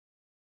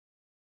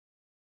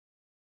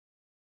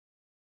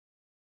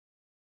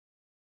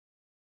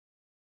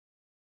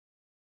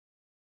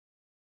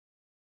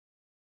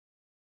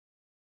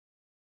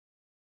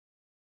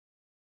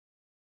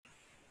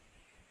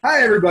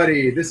Hi,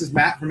 everybody. This is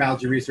Matt from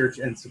Algae Research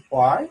and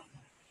Supply.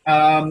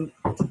 Um,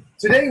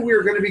 Today,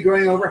 we're going to be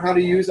going over how to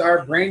use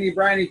our Briny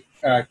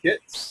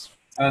kits.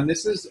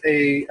 This is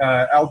a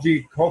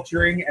algae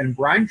culturing and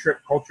brine shrimp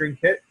culturing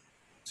kit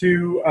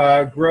to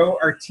grow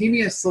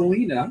Artemia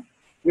salina,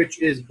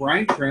 which is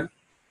brine shrimp.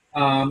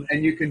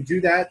 And you can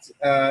do that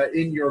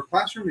in your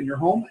classroom, in your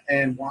home,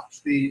 and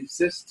watch the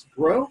cysts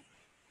grow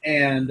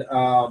and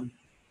cause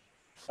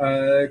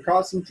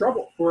some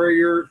trouble for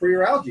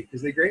your algae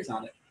because they graze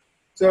on it.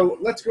 So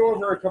let's go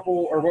over a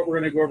couple, or what we're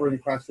going to go over in the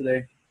class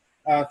today.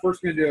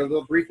 First, we're going to do a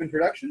little brief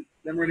introduction.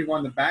 Then we're going to go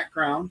on the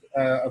background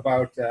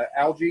about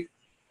algae,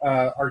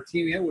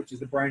 Artemia, which is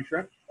the brine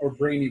shrimp, or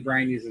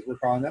Brinies as we're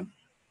calling them.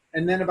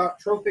 And then about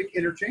trophic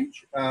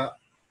interchange.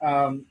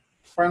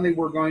 Finally,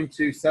 we're going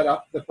to set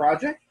up the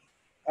project.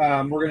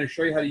 We're going to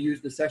show you how to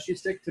use the Seshi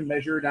stick to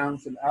measure down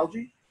some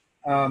algae,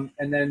 and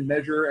then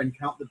measure and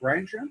count the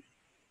brine shrimp.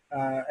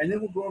 And then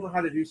we'll go over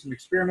how to do some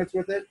experiments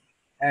with it,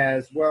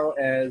 as well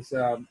as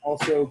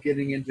also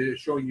getting into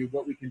showing you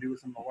what we can do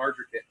with some of the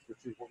larger kits, which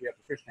is what we have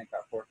the fish tank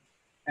out for.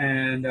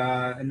 And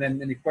then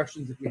any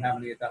questions if you have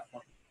any at that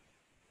point.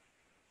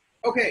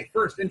 Okay,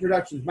 first,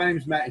 introductions. My name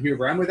is Matt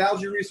Huber. I'm with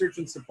Algae Research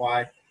and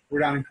Supply. We're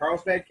down in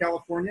Carlsbad,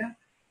 California,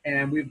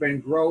 and we've been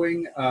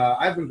growing,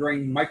 I've been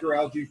growing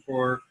microalgae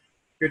for,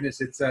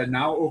 goodness, it's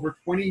now over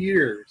 20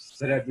 years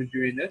that I've been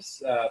doing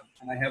this,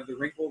 and I have the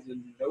wrinkles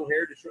and no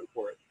hair to show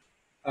for it.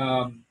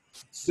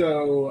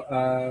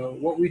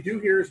 What we do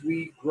here is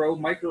we grow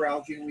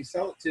microalgae and we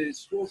sell it to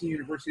schools and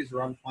universities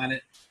around the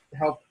planet to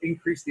help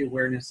increase the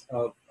awareness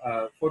of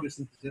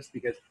photosynthesis,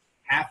 because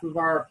half of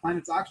our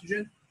planet's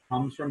oxygen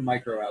comes from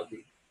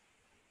microalgae.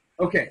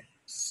 Okay,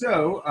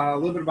 so a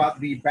little bit about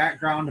the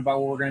background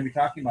about what we're going to be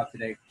talking about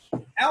today.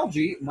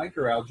 Algae,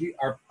 microalgae,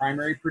 are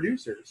primary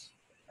producers.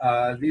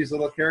 These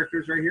little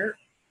characters right here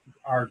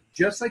are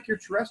just like your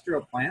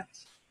terrestrial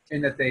plants in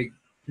that they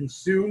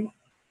consume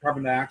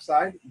carbon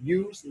dioxide,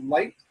 use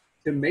light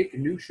to make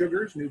new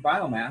sugars, new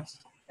biomass,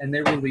 and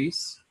they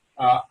release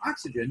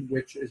oxygen,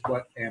 which is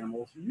what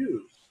animals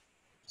use.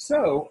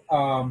 So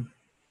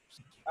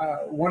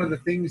one of the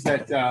things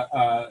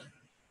that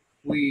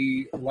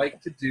we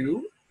like to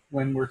do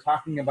when we're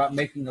talking about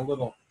making a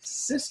little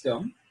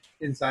system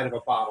inside of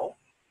a bottle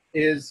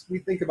is we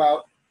think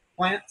about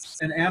plants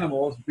and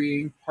animals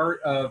being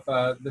part of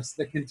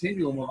the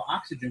continuum of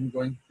oxygen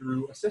going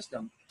through a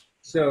system.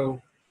 So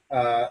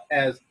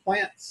as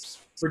plants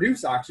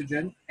produce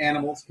oxygen,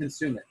 animals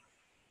consume it.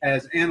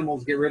 As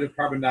animals get rid of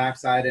carbon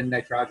dioxide and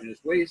nitrogenous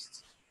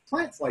wastes,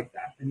 plants like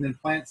that. And then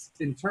plants,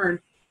 in turn,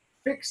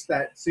 fix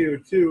that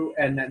CO2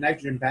 and that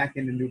nitrogen back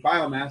into new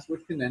biomass,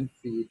 which can then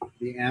feed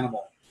the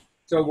animal.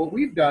 So what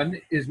we've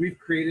done is we've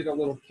created a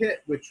little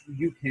kit which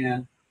you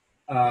can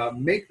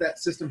make that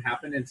system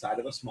happen inside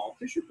of a small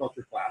tissue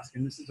culture flask.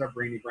 And this is our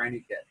Briny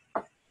kit.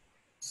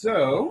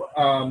 So,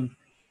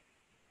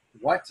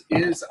 what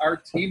is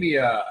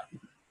Artemia?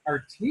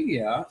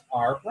 Artemia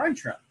are brine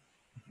shrimp.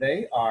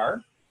 They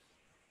are,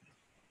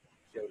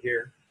 go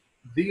here,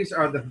 these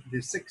are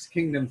the 6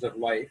 kingdoms of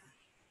life.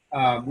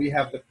 We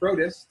have the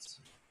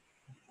protists.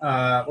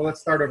 Well, let's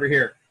start over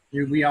here.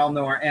 We all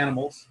know our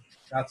animals.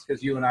 That's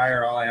because you and I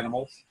are all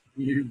animals.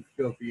 You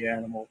filthy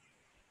animal.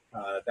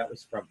 That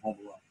was from Home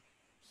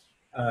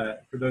Alone.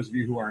 For those of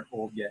you who aren't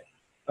old yet.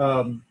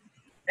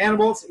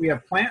 Animals, we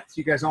have plants.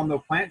 You guys all know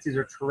plants. These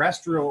are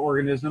terrestrial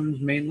organisms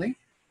mainly.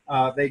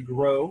 They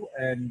grow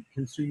and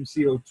consume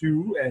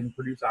CO2 and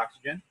produce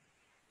oxygen.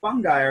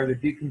 Fungi are the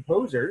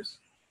decomposers.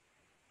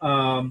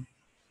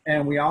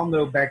 And we all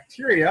know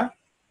bacteria,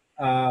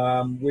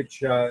 which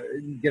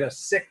get us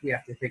sick. We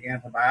have to take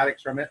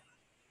antibiotics from it.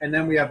 And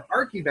then we have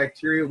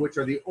archaebacteria, which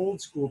are the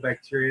old school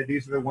bacteria.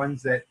 These are the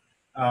ones that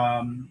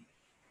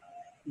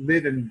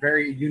live in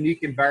very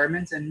unique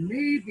environments and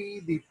may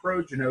be the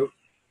progenote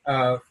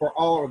for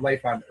all of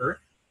life on Earth.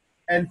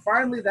 And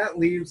finally, that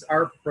leaves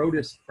our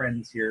protist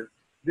friends here.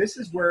 This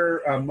is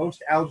where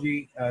most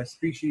algae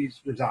species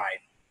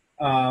reside.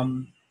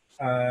 And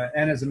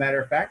as a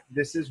matter of fact,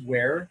 this is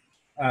where,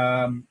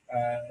 I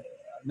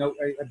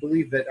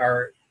believe that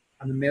our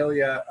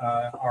mammalia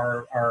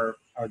are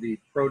the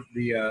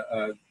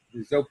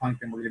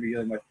zooplankton we're going to be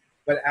dealing with.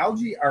 But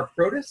algae are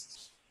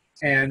protists,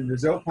 and the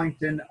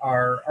zooplankton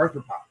are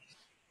arthropods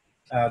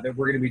that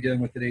we're going to be dealing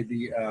with today,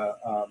 the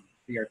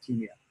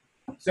Artemia.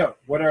 So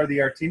what are the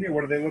Artemia?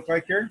 What do they look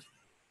like here?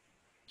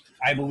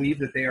 I believe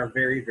that they are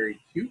very, very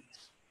cute.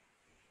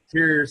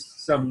 Here's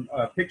some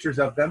pictures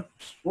of them.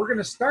 We're going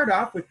to start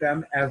off with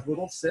them as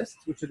little cysts,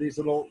 which are these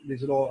little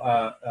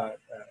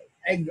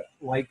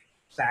egg-like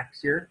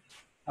sacs here.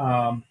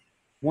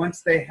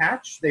 Once they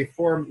hatch, they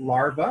form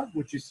larvae,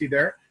 which you see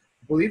there.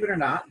 Believe it or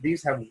not,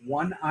 these have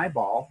one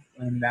eyeball,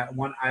 and that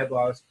one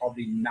eyeball is called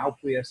the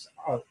nauplius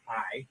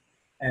eye,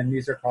 and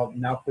these are called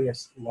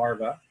nauplius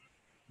larvae.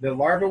 The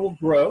larvae will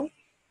grow,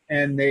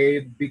 and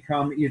they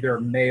become either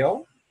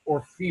male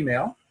or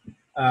female.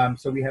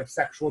 So we have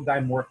sexual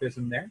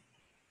dimorphism there.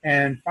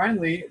 And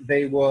finally,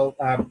 they will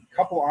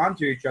couple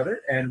onto each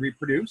other and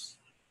reproduce.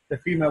 The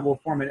female will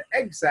form an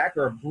egg sac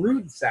or a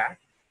brood sac,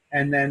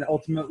 and then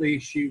ultimately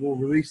she will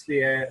release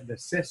the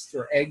cysts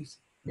or eggs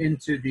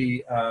into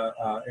the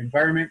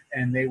environment,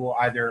 and they will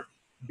either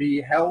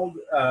be held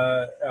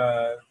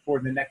for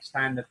the next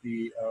time that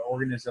the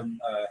organism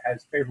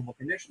has favorable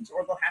conditions,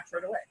 or they'll hatch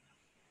right away.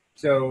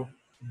 So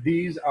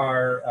these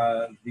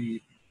are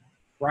the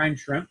brine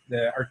shrimp,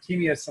 the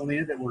Artemia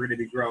salina that we're going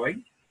to be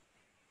growing.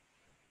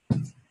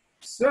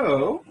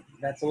 So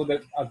that's a little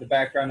bit of the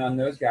background on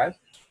those guys.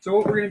 So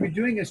what we're going to be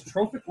doing is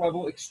trophic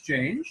level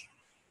exchange.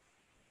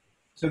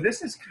 So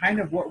this is kind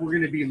of what we're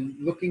going to be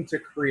looking to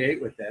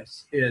create with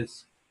this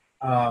is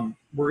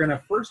we're going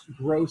to first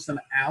grow some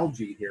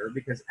algae here,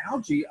 because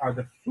algae are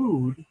the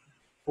food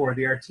for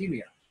the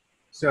Artemia.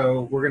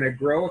 So we're going to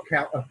grow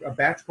a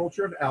batch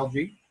culture of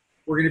algae.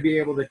 We're going to be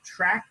able to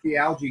track the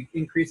algae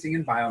increasing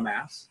in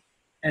biomass.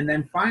 And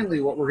then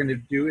finally, what we're going to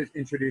do is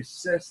introduce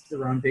cysts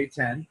around day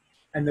 10.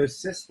 And those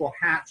cysts will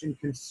hatch and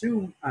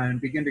consume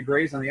and begin to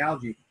graze on the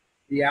algae.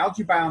 The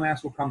algae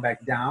biomass will come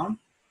back down,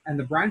 and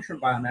the brine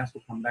shrimp biomass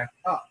will come back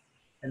up.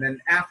 And then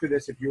after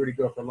this, if you were to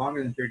go for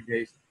longer than 30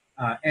 days,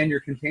 and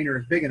your container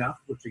is big enough,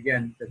 which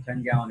again, the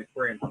 10-gallon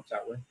aquarium helps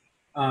out with,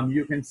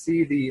 you can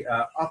see the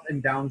up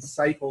and down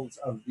cycles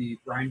of the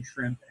brine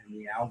shrimp and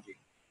the algae.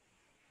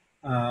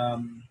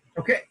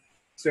 Okay,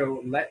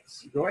 so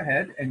let's go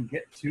ahead and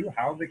get to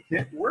how the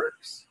kit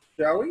works,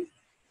 shall we?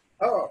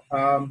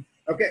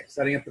 Okay,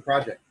 setting up the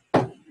project.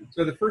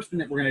 So the first thing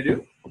that we're going to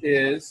do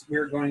is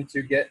we're going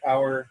to get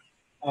our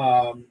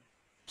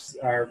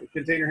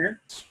container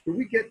here. Can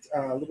we get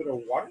a little bit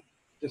of water?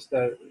 Just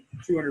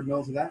 200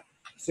 mils of that.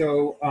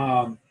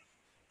 So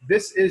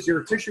this is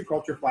your tissue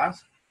culture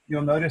flask.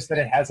 You'll notice that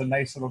it has a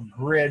nice little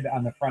grid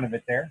on the front of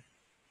it there.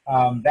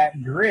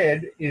 That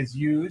grid is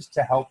used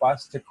to help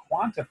us to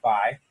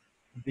quantify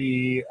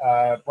the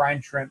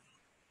brine shrimp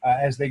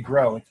as they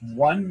grow. It's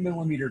 1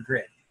 millimeter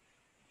grid.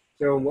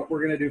 So what we're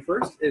going to do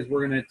first is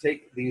we're going to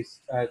take these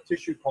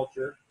tissue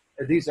culture,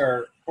 these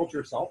are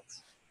culture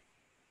salts.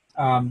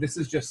 This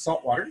is just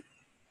salt water.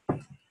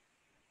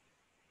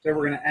 So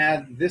we're going to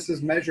add, this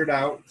is measured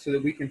out so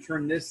that we can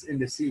turn this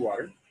into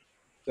seawater.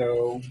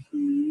 So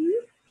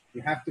you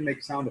have to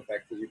make sound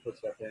effects as you put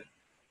stuff in.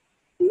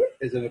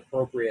 Is an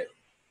appropriate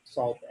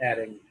salt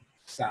adding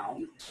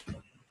sound.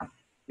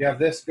 You have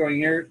this going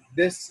here.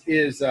 This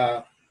is,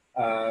 I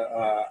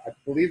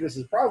believe this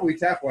is probably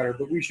tap water,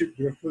 but we should,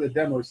 for the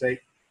demo's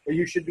sake, but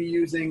you should be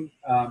using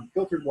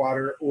filtered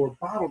water, or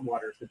bottled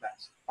water is the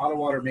best. Bottled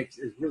water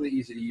is really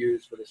easy to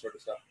use for this sort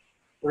of stuff.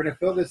 We're going to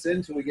fill this in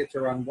until we get to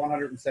around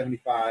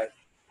 175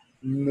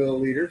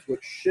 milliliters,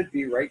 which should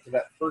be right to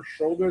that first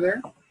shoulder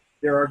there.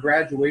 There are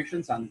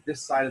graduations on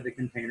this side of the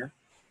container.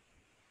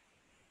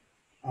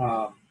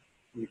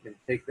 You can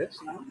take this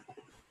now,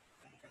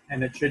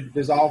 and it should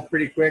dissolve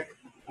pretty quick.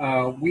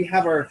 We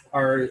have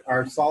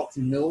our salts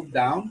milled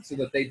down so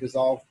that they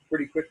dissolve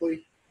pretty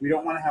quickly. We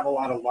don't want to have a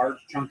lot of large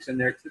chunks in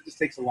there because it just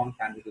takes a long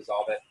time to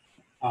dissolve it.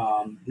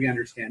 We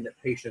understand that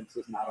patience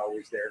is not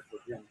always there for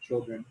young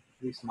children,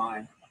 at least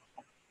mine.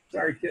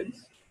 Sorry,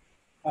 kids.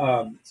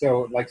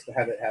 So it likes to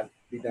have it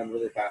be done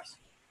really fast.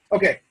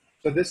 Okay,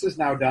 so this is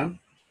now done.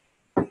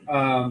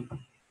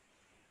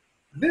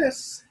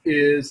 This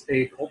is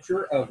a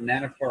culture of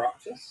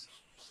Nanochloropsis.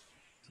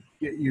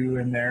 Get you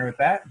in there with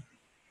that.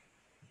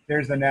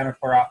 There's the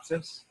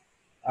Nanochloropsis.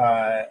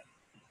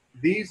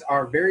 These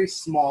are very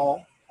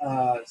small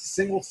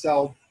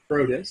single-celled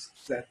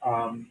protists that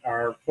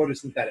are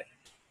photosynthetic.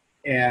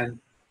 And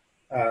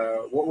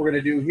what we're going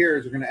to do here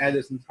is we're going to add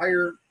this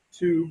entire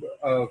tube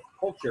of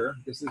culture.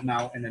 This is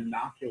now an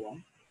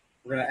inoculum.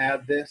 We're going to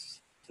add this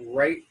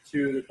right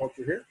to the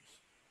culture here.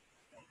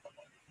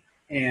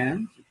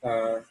 And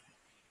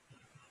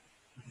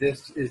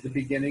this is the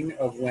beginning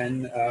of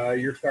when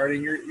you're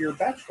starting your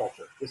batch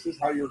culture. This is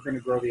how you're going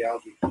to grow the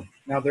algae.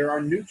 Now, there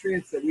are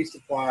nutrients that we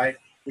supply.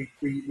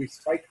 We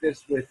spike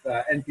this with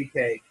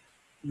NPK,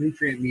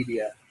 nutrient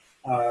media,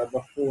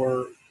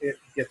 before it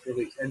gets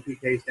released.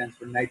 NPK stands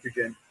for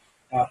nitrogen,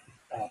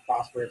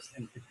 phosphorus,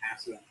 and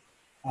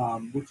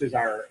potassium, which is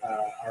our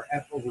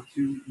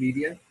F/2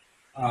 media,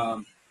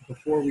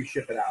 before we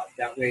ship it out.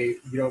 That way,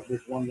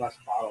 there's one less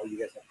bottle you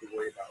guys have to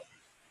worry about.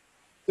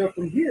 So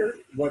from here,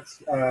 what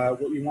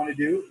you want to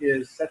do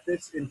is set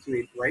this into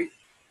a bright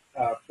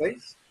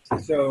place.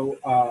 So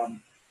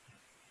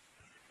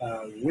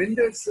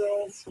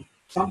windowsills,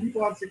 some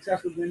people have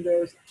success with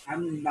windows.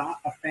 I'm not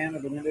a fan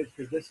of the windows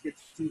because this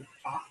gets too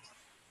hot,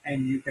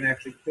 and you can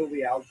actually kill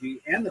the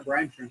algae and the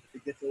brine shrimp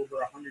if it gets over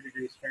 100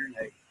 degrees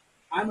Fahrenheit.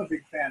 I'm a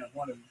big fan of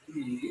one of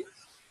these.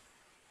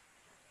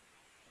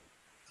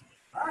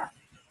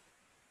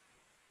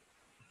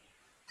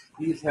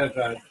 These have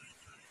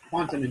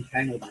quantum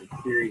entanglement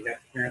theory that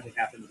apparently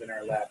happens in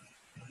our lab.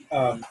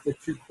 The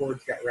two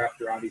cords got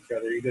wrapped around each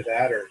other, either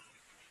that or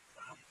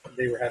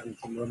they were having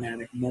some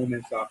romantic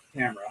moments off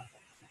camera.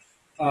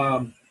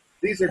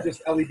 These are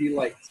just LED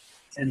lights.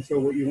 And so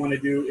what you want to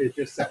do is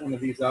just set one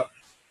of these up.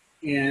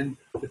 And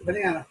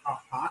depending on how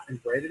hot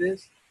and bright it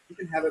is, you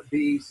can have it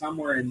be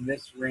somewhere in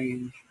this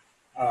range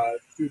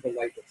to the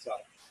light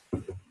itself.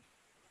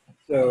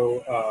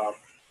 So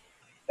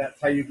That's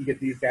how you can get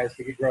these guys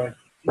to get growing.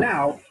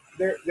 Now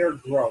they're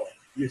growing.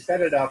 You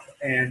set it up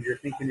and you're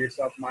thinking to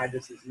yourself, "My,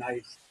 this is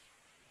nice.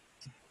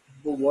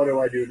 But what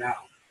do I do now?"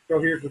 So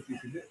here's what you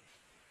can do.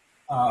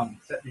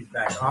 Set these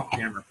back off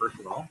camera first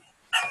of all.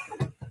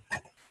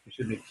 You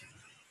should make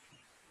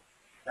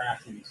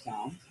crashing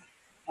sounds.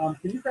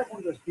 Can you grab one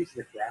of those pieces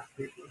of graph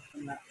paper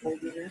from that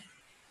folder there?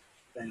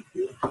 Thank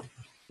you.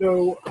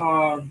 So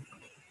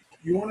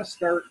you want to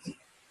start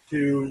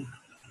to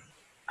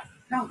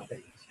count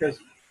things, because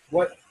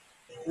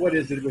what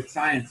is it with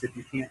science if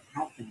you can't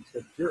count things to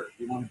observe?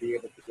 You want to be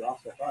able to draw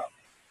stuff out.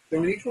 So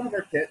in each one of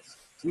our kits,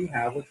 we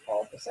have what's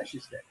called a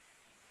seshi stick.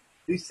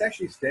 These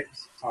seshi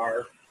sticks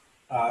are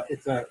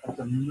it's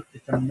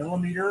a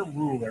millimeter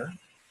ruler,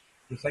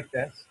 just like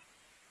this,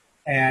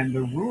 and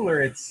the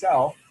ruler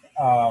itself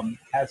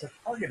has a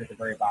target at the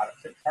very bottom.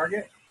 So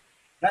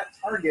that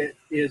target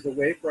is a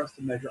way for us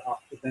to measure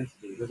optical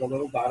density. There's a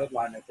little dotted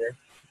line right there.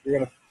 You're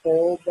going to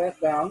fold that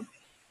down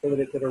so that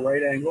it's at a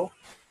right angle,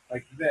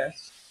 like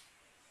this,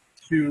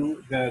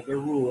 to the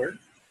ruler.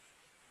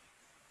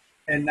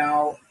 And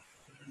now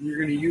you're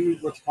going to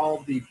use what's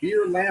called the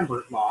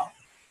Beer-Lambert law,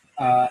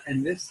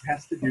 and this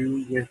has to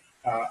do with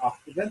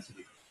optical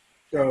density.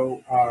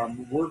 So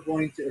we're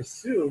going to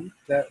assume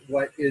that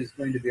what is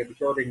going to be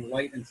absorbing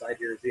light inside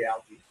here is the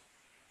algae.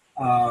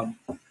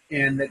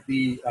 And that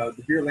the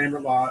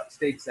Beer-Lambert law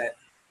states that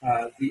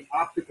the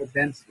optical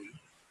density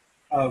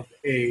of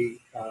a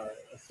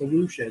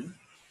solution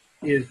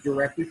is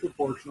directly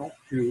proportional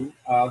to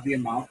the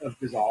amount of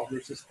dissolved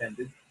or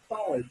suspended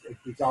solids,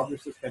 dissolved or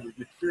suspended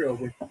material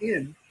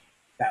within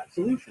that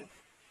solution.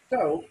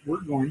 So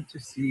we're going to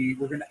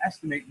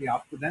estimate the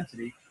optical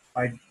density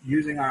by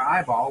using our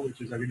eyeball,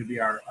 which is going to be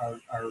our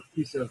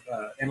piece of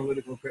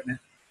analytical equipment,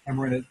 and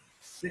we're going to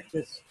stick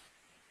this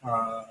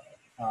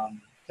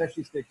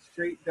seshi stick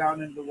straight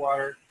down into the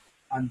water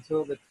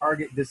until the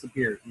target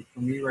disappears. And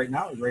for me right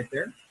now, it's right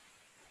there.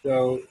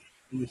 So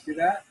can you see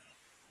that?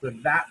 So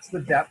that's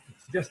the depth.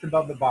 It's just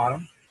above the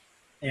bottom.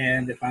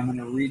 And if I'm going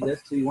to read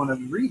this, so you want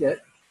to read it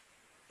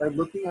by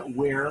looking at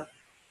where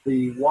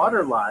the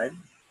water line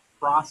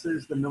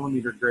crosses the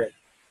millimeter grid,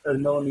 or the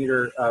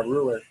millimeter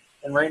ruler.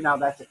 And right now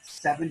that's at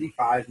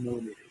 75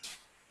 millimeters.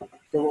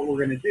 So what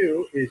we're going to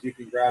do is you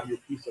can grab your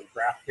piece of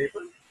graph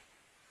paper,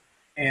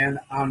 and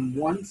on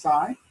one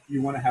side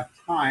you want to have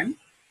time.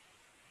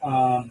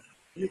 Can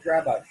you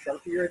grab a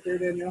Sharpie right there,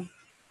 Daniel?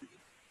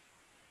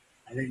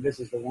 I think this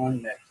is the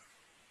one that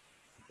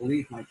I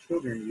believe my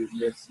children use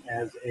this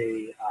as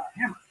a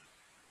hammer.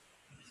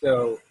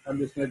 So I'm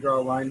just going to draw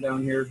a line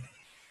down here.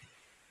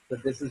 So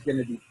this is going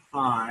to be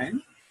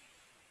time,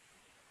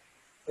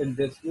 and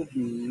this will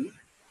be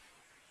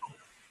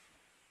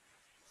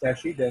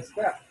seshi disk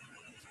depth.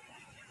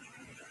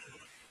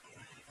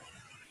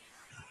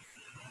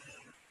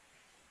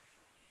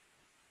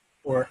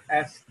 Or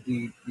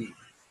SDD.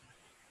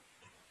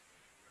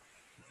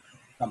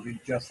 Something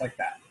just like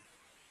that.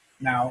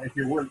 Now, if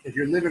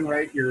you're living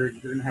right, you're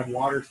going to have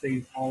water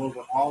stains all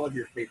over all of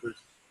your papers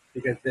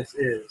because this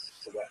is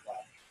the wet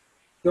lab.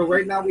 So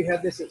right now we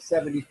have this at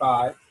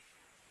 75.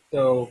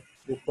 So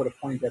we'll put a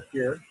point up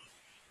here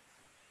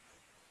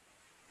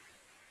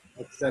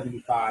at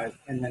 75,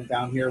 and then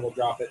down here we'll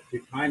drop it to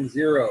times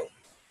 0.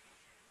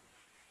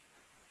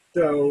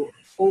 So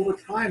over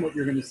time, what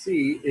you're going to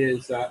see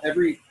is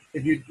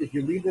if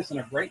you leave this in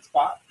a bright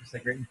spot, just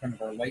like right in front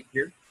of our light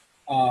here,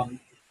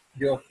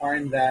 you'll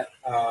find that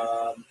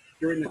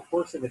during the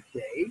course of a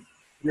day,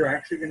 you're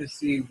actually going to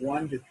see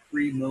 1 to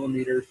 3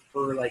 millimeters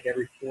per like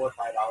every 4 or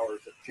 5 hours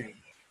of change,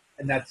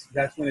 and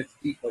that's when it's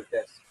deep like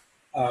this.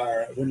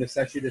 When the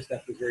seshi disk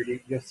depth is very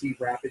deep, you'll see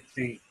rapid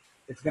change.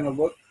 It's going to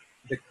look,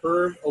 the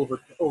curve over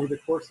the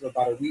course of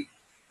about a week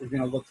is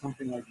going to look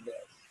something like this.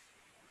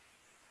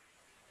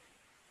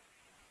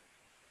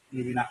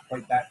 Maybe not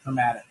quite that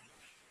dramatic,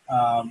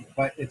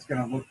 but it's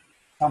going to look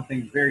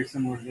something very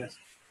similar to this.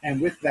 And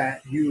with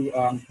that, you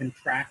can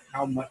track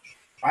how much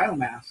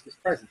biomass is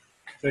present.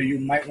 So you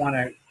might want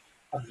to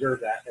observe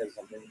that as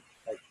something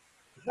like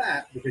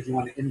that because you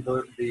want to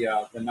invert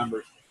the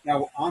numbers.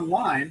 Now,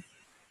 online,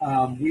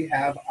 we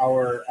have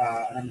our,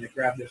 and I'm going to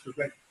grab this real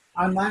quick.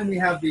 Online, we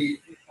have the,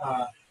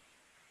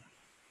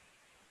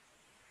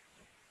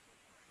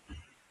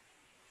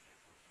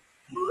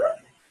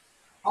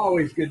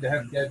 always good to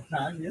have dead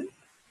time here.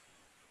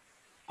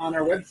 On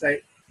our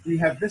website, we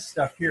have this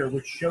stuff here,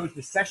 which shows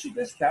the seshi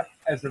disk depth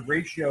as a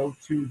ratio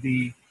to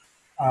the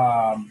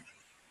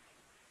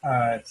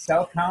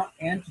cell count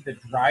and to the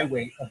dry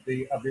weight of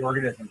the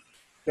organism.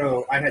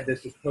 So I had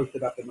this just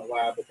posted up in the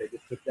lab that they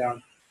just took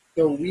down.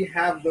 So we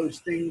have those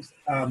things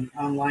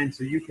online,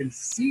 so you can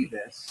see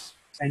this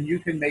and you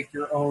can make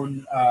your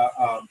own.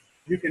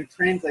 You can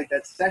translate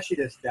that seshi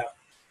disk depth,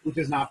 which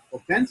is an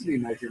optical density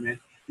measurement.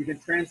 You can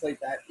translate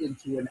that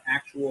into an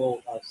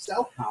actual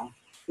cell count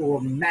or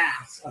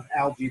mass of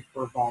algae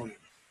per volume.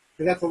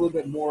 Because that's a little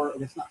bit more,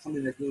 it's not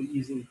something that's really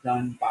easily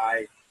done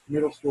by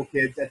middle school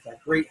kids. That's a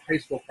great high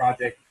school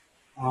project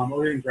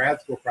or even grad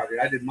school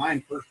project. I did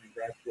mine first in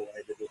grad school.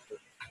 I did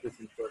this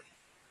in first.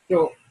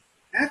 So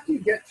After you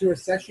get to a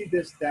session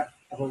disc depth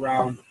of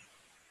around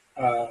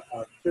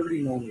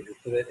 30 millimeters,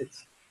 so that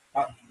it's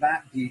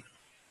that deep,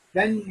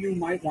 then you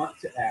might want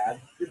to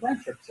add your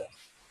brine shrimp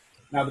cysts.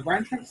 Now, the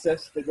brine shrimp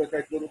cysts, they look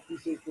like little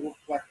pieces, little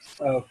flecks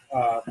of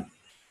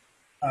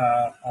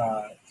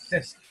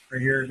cyst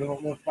right here,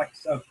 little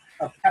flecks of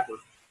pepper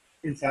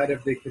inside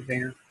of the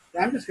container.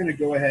 I'm just going to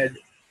go ahead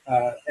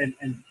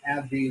and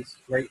add these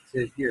right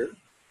to here.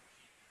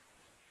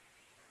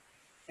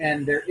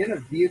 And they're in a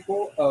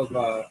vehicle of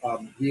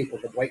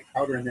the white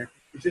powder in there.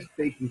 It's just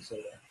baking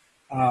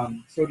soda,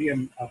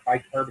 sodium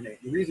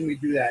bicarbonate. The reason we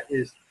do that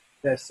is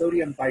the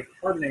sodium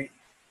bicarbonate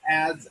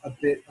adds a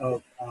bit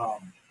of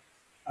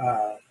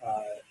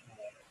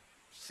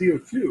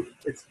CO2.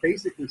 It's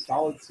basically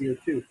solid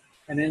CO2.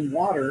 And in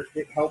water,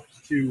 it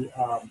helps to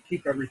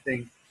keep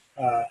everything,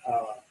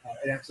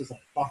 it acts as a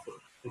buffer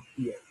for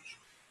pH.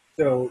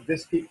 So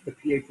this keeps the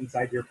pH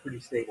inside here pretty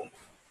stable.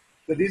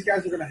 So these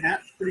guys are going to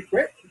hatch pretty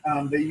quick.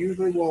 They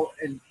usually will,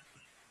 and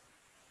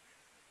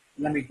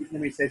let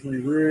me say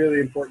something really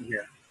important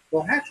here.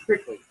 They'll hatch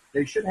quickly.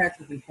 They should hatch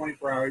within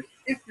 24 hours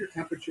if your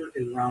temperature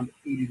is around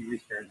 80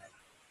 degrees Fahrenheit.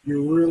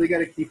 You really got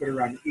to keep it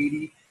around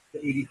 80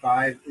 to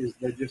 85 is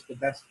just the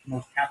best,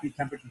 most happy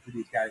temperature for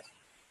these guys.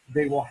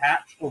 They will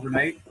hatch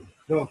overnight.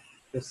 The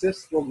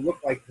cysts will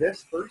look like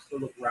this first. They'll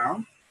look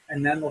round,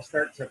 and then they'll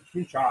start to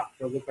pinch off.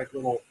 They'll look like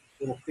little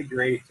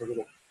figure eights or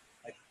little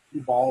like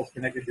two balls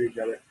connected to each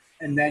other.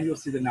 And then you'll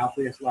see the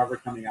nauplius larvae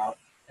coming out,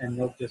 and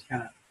they'll just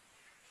kind of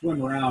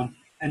swim around,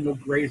 and they'll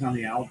graze on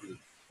the algae.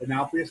 The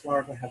nauplius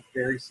larvae have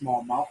very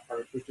small mouth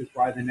parts, which is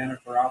why the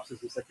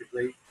Nenophoropsis is such a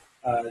great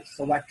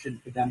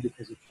selection for them,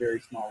 because it's very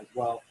small as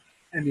well.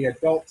 And the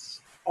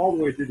adults, all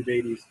the way through the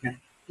babies, can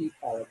eat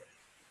all of it.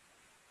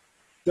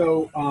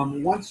 So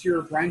once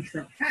your brine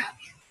shrimp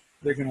hatch,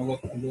 they're going to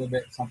look a little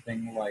bit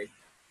something like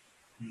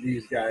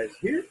these guys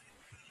here.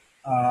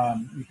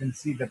 You can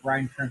see the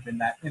brine shrimp in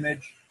that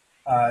image.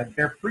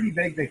 They're pretty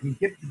big. They can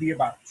get to be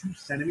about 2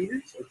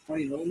 centimeters or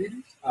 20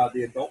 millimeters.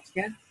 The adults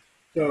can.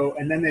 So,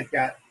 and then they've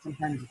got,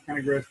 sometimes it's kind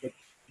of gross, but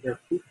their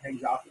poop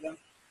hangs off of them.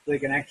 So they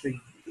can actually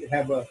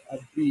have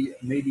be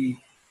maybe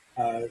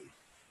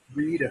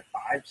 3 to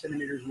 5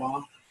 centimeters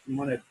long. You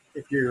want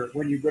to,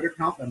 when you go to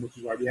count them, which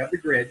is why we have the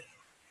grid,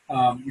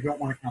 you don't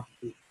want to count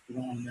the poop. You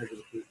don't want to measure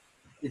the poop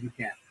if you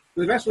can.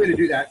 So the best way to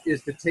do that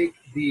is to take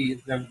the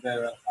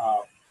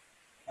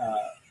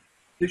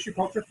tissue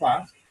culture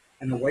flask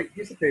and the white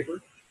piece of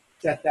paper,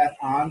 set that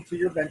onto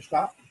your bench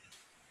top,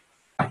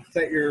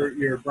 set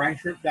your brine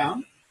shrimp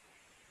down,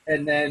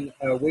 and then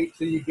wait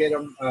till you get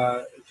them,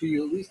 till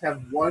you at least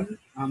have one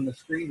on the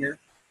screen here.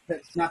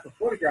 Snap a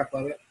photograph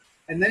of it,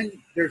 and then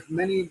there's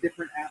many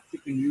different apps you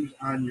can use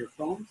on your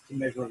phones to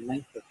measure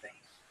length of things.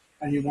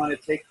 And you want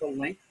to take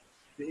the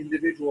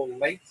individual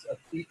lengths of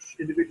each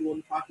individual in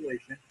the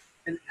population,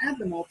 and add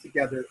them all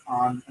together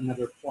on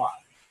another plot.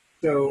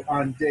 So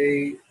on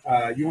day,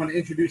 you want to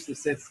introduce the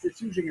cysts.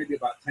 It's usually going to be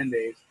about 10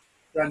 days.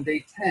 But on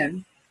day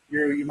 10,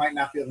 you might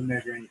not be able to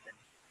measure anything.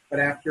 But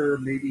after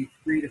maybe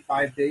 3 to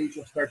 5 days,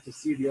 you'll start to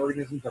see the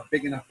organisms are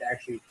big enough to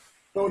actually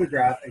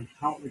photograph and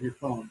count with your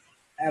phone.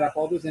 Add up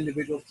all those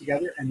individuals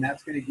together, and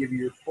that's going to give you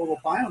your total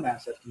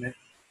biomass estimate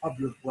of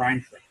your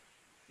brine shrimp.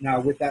 Now,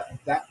 with that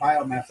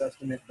biomass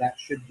estimate, that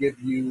should give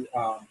you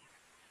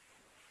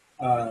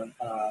an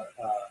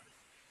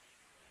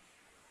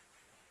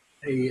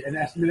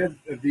estimate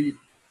of the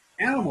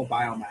animal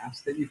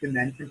biomass that you can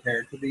then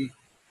compare to the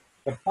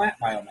plant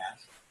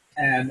biomass.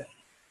 And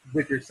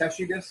with your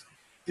Cessidus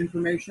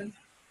information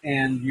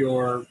and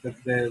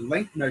the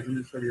length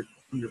measurements from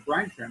your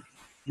brine shrimp,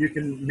 you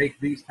can make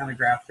these kind of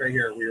graphs right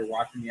here where you're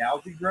watching the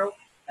algae grow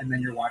and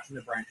then you're watching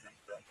the brine shrimp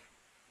grow.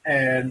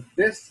 And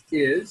this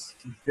is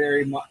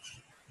very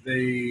much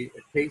the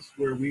case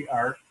where we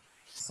are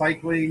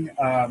cycling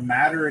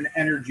matter and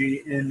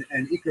energy in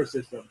an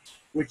ecosystem,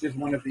 which is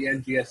one of the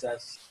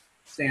NGSS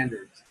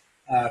standards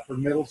for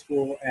middle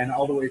school and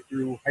all the way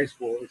through high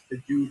school, is to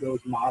do those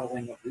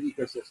modeling of the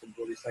ecosystem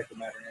where we cycle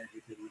matter and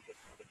energy through the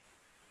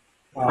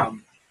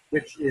ecosystem,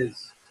 which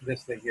is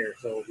this thing here.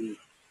 So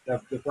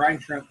the brine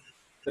shrimp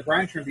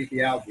eat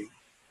the algae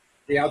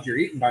are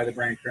eaten by the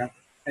brine shrimp,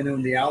 and then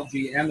when the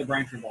algae and the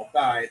brine shrimp all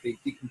die, they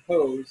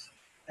decompose,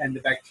 and the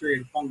bacteria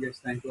and fungus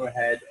then go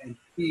ahead and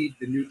feed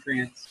the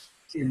nutrients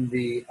in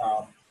the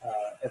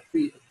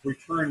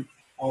return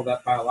all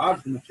that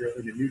biological material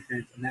into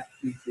nutrients, and that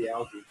feeds the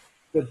algae.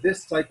 So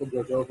this cycle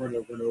goes over and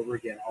over and over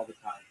again all the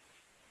time.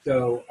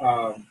 So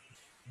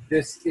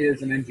this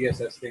is an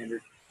NGSS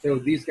standard. So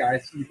these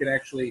guys, you can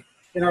actually,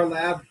 in our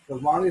lab, the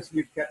longest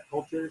we've kept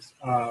cultures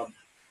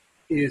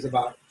is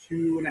about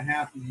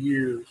 2.5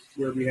 years,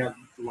 where we have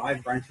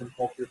live brine shrimp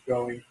cultures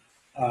going.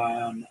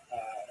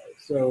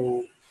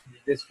 So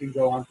this can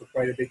go on for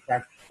quite a big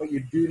time, but you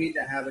do need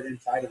to have it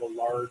inside of a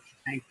large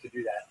tank to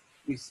do that.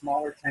 These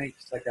smaller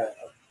tanks, like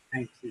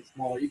these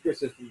smaller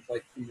ecosystems,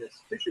 like in this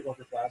tissue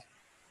culture class,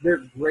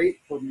 they're great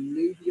for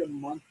maybe a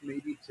month,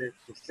 maybe to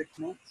 6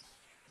 months,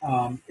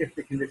 if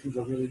the conditions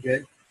are really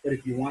good. But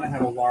if you want to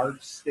have a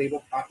large,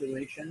 stable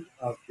population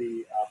of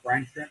the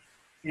brine shrimp,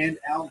 and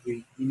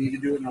algae, you need to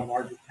do it in a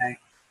larger tank.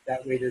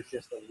 That way there's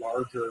just a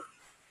larger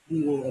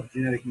pool of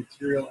genetic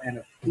material and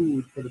of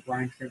food for the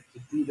brine shrimp to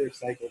do their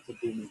cycle to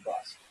boom and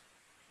bust.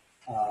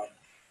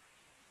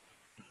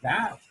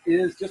 That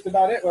is just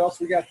about it. What else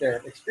we got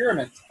there?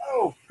 Experiments.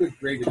 Oh, good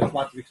gravy. There's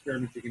lots of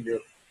experiments you can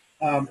do.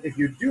 If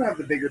you do have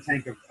the bigger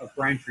tank of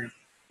brine shrimp,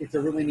 it's a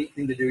really neat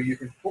thing to do. You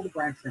can pull the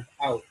brine shrimp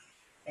out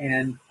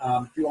and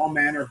do all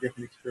manner of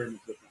different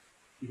experiments with them.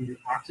 You can do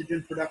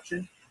oxygen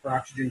production or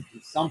oxygen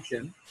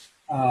consumption.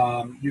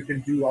 You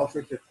can do all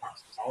sorts of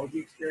toxicology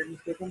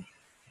experiments with them.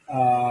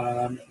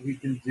 We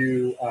can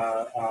do,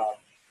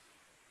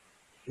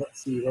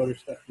 let's see, what other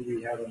stuff do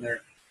we have in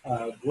there?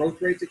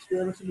 Growth rates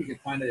experiments. We can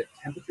find out if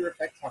temperature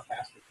affects how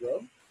fast they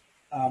grow.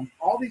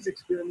 All these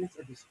experiments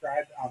are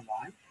described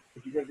online.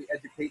 If you go to the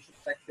education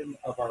section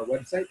of our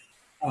website,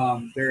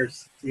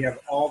 we have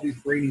all these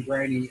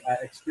Briny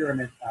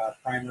experiment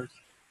primers,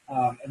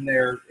 and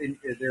they're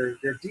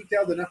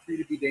detailed enough for you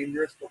to be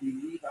dangerous, but we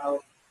leave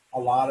out a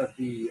lot of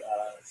the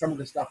some of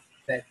the stuff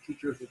that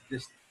teachers, it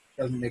just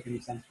doesn't make any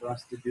sense for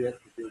us to do it,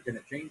 because you're going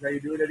to change how you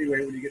do it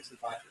anyway when you get to the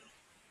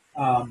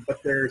classroom.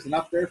 But there's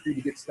enough there for you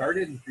to get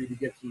started and for you to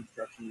get some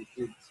instruction to your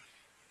students.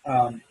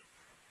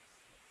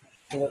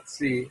 So let's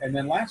see. And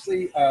then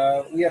lastly,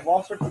 we have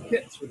all sorts of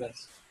kits for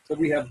this. So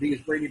we have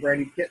these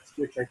Brady kits,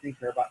 which I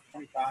think are about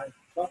 $25,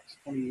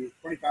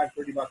 25, $30,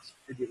 maybe a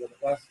little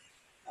bit less.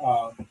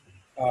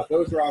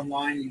 Those are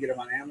online. You get them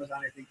on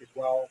Amazon, I think, as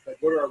well. But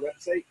go to our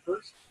website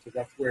first, because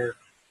that's where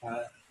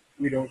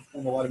we don't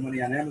spend a lot of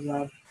money on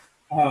Amazon.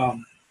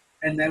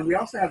 And then we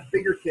also have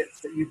bigger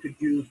kits that you could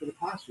do for the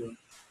classroom.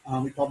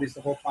 We call these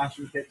the whole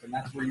classroom kits, and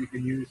that's where you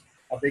can use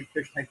a big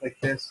fish tank like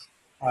this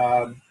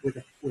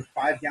with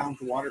 5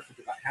 gallons of water, so it's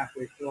about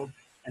halfway filled,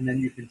 and then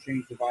you can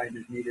change the volume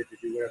as needed to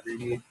do whatever you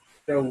need.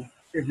 So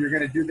if you're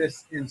going to do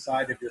this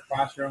inside of your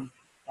classroom,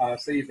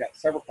 say you've got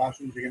several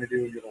classrooms you're going to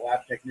do, you're the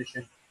lab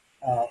technician,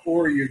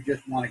 or you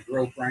just want to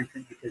grow brine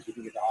shrimp because you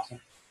think it's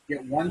awesome,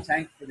 get 1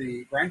 tank for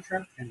the brine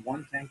shrimp and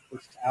 1 tank for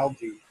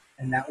algae,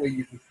 and that way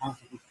you can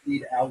constantly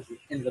feed algae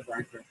into the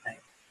brine shrimp tank.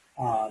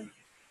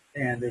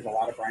 And there's a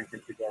lot of brine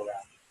shrimp to go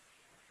around.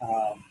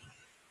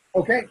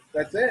 Okay,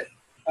 that's it.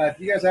 If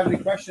you guys have any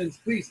questions,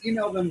 please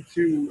email them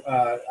to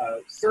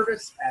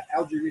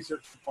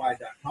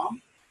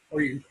service@algaeresearchsupply.com,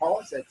 or you can call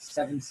us at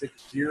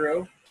 760,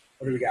 what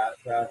do we got,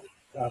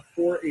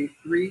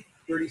 483-3626.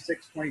 I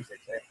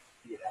have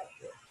to get out of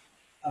there.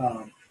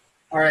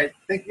 All right,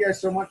 thank you guys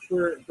so much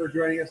for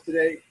joining us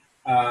today.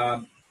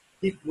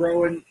 Keep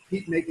growing,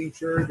 keep making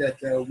sure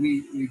that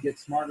we get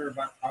smarter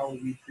about how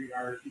we treat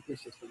our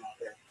ecosystem out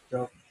there.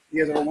 So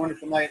you guys have a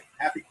wonderful night.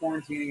 Happy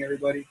quarantining,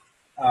 everybody.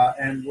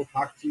 And we'll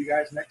talk to you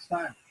guys next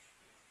time.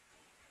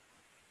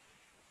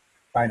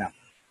 Bye now.